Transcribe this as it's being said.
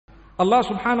Allah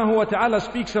subhanahu wa ta'ala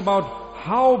speaks about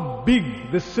how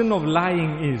big the sin of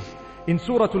lying is. In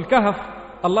Surah Al-Kahf,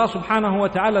 Allah subhanahu wa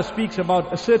ta'ala speaks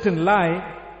about a certain lie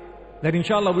that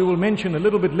inshallah we will mention a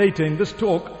little bit later in this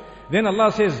talk. Then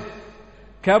Allah says,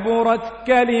 كَبُرَتْ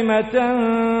كَلِمَةً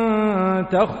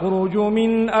تَخْرُجُ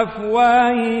مِنْ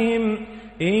أَفْوَاهِهِمْ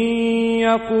إِن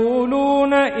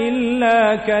يَقُولُونَ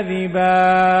إِلَّا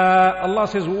كَذِبًا. Allah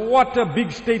says, what a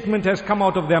big statement has come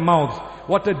out of their mouths.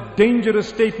 What a dangerous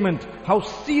statement. How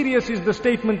serious is the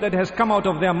statement that has come out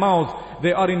of their mouths.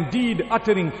 They are indeed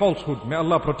uttering falsehood. May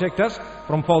Allah protect us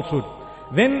from falsehood.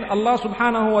 Then Allah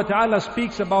subhanahu wa ta'ala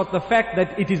speaks about the fact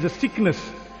that it is a sickness.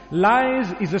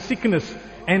 Lies is a sickness,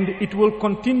 and it will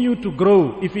continue to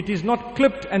grow. If it is not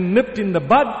clipped and nipped in the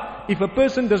bud, if a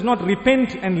person does not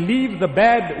repent and leave the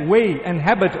bad way and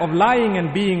habit of lying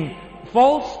and being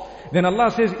false, then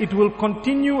Allah says it will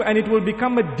continue and it will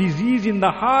become a disease in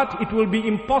the heart. It will be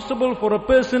impossible for a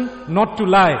person not to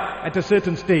lie at a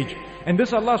certain stage. And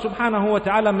this Allah subhanahu wa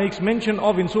ta'ala makes mention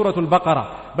of in Surah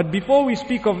Al-Baqarah. But before we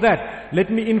speak of that, let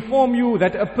me inform you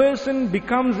that a person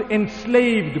becomes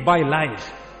enslaved by lies.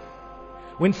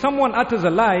 When someone utters a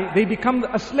lie, they become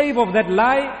a slave of that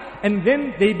lie, and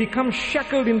then they become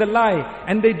shackled in the lie,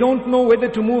 and they don't know whether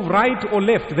to move right or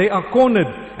left. They are cornered,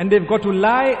 and they've got to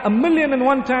lie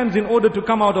 1,000,001 times in order to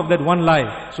come out of that one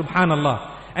lie. Subhanallah.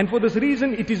 And for this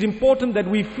reason, it is important that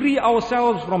we free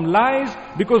ourselves from lies,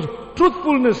 because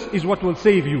truthfulness is what will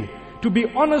save you. To be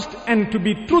honest and to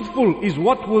be truthful is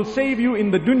what will save you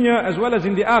in the dunya as well as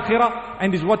in the akhirah,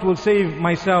 and is what will save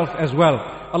myself as well.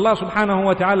 Allah subhanahu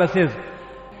wa ta'ala says,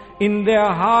 in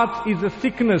their hearts is a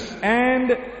sickness,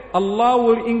 and Allah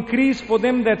will increase for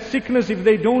them that sickness if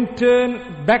they don't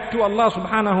turn back to Allah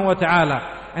subhanahu wa ta'ala.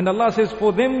 And Allah says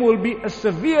for them will be a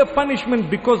severe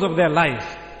punishment because of their lies.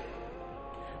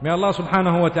 May Allah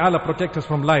subhanahu wa ta'ala protect us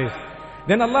from lies.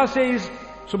 Then Allah says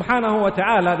subhanahu wa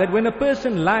ta'ala that when a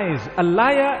person lies, a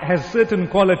liar has certain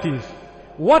qualities.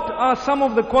 What are some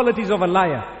of the qualities of a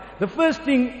liar? The first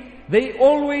thing, they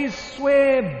always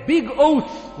swear big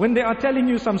oaths when they are telling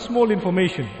you some small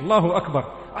information. Allahu Akbar.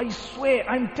 I swear,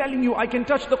 I'm telling you, I can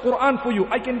touch the Quran for you,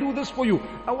 I can do this for you.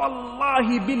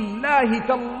 Wallahi, billahi,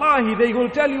 tallahi, they will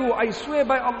tell you, I swear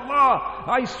by Allah,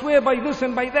 I swear by this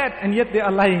and by that, and yet they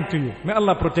are lying to you. May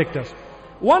Allah protect us.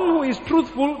 One who is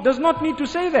truthful does not need to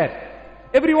say that.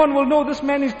 Everyone will know this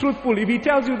man is truthful. If he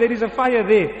tells you there is a fire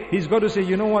there, he's got to say,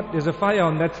 you know what, there's a fire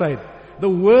on that side. The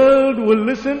world will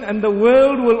listen, and the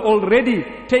world will already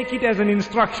take it as an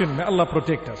instruction. May Allah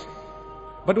protect us.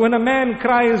 But when a man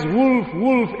cries wolf,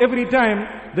 wolf every time,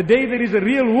 the day there is a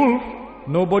real wolf,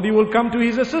 nobody will come to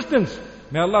his assistance.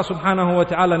 May Allah subhanahu wa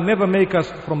ta'ala never make us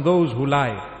from those who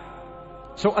lie.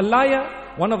 So a liar,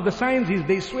 one of the signs is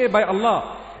they swear by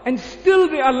Allah, and still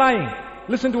they are lying.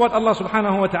 Listen to what Allah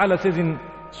subhanahu wa ta'ala says in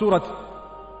Surah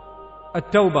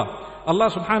At-Tawbah. Allah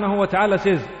subhanahu wa ta'ala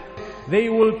says, they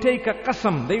will take a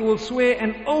qasam, they will swear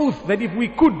an oath that if we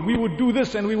could, we would do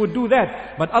this and we would do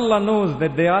that. But Allah knows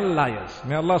that they are liars.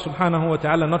 May Allah subhanahu wa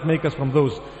ta'ala not make us from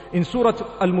those. In Surah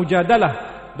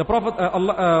Al-Mujadalah, the Prophet,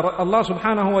 Allah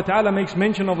subhanahu wa ta'ala makes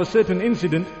mention of a certain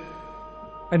incident,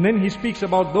 and then He speaks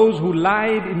about those who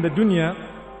lied in the dunya,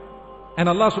 and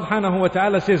Allah subhanahu wa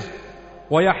ta'ala says,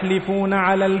 وَيَحْلِفُونَ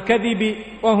عَلَى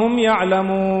الْكَذِبِ وَهُمْ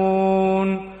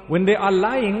يَعْلَمُونَ. When they are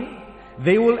lying,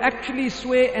 they will actually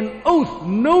swear an oath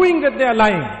knowing that they are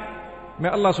lying. May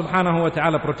Allah subhanahu wa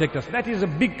ta'ala protect us. That is a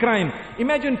big crime.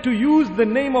 Imagine to use the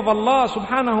name of Allah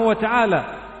subhanahu wa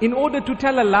ta'ala in order to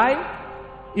tell a lie.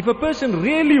 If a person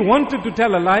really wanted to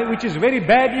tell a lie, which is very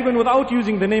bad even without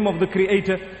using the name of the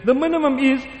Creator, the minimum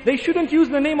is they shouldn't use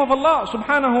the name of Allah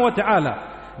subhanahu wa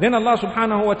ta'ala. Then Allah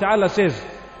subhanahu wa ta'ala says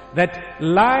that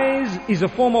lies is a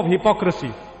form of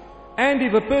hypocrisy. And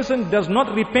if a person does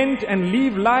not repent and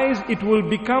leave lies, it will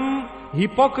become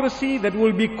hypocrisy that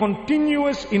will be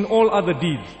continuous in all other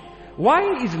deeds.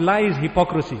 Why is lies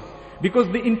hypocrisy? Because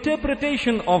the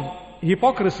interpretation of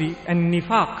hypocrisy and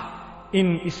nifaq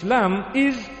in Islam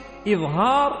is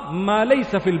idhar ma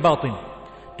laysa fil batin,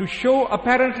 to show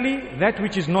apparently that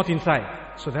which is not inside.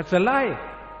 So that's a lie.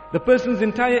 The person's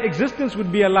entire existence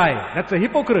would be a lie. That's a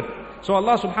hypocrite. So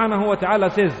Allah subhanahu wa ta'ala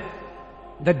says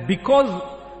that because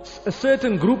a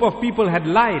certain group of people had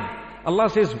lied,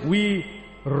 Allah says we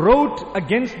wrote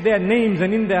against their names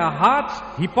and in their hearts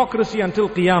hypocrisy until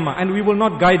Qiyamah, and we will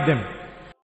not guide them.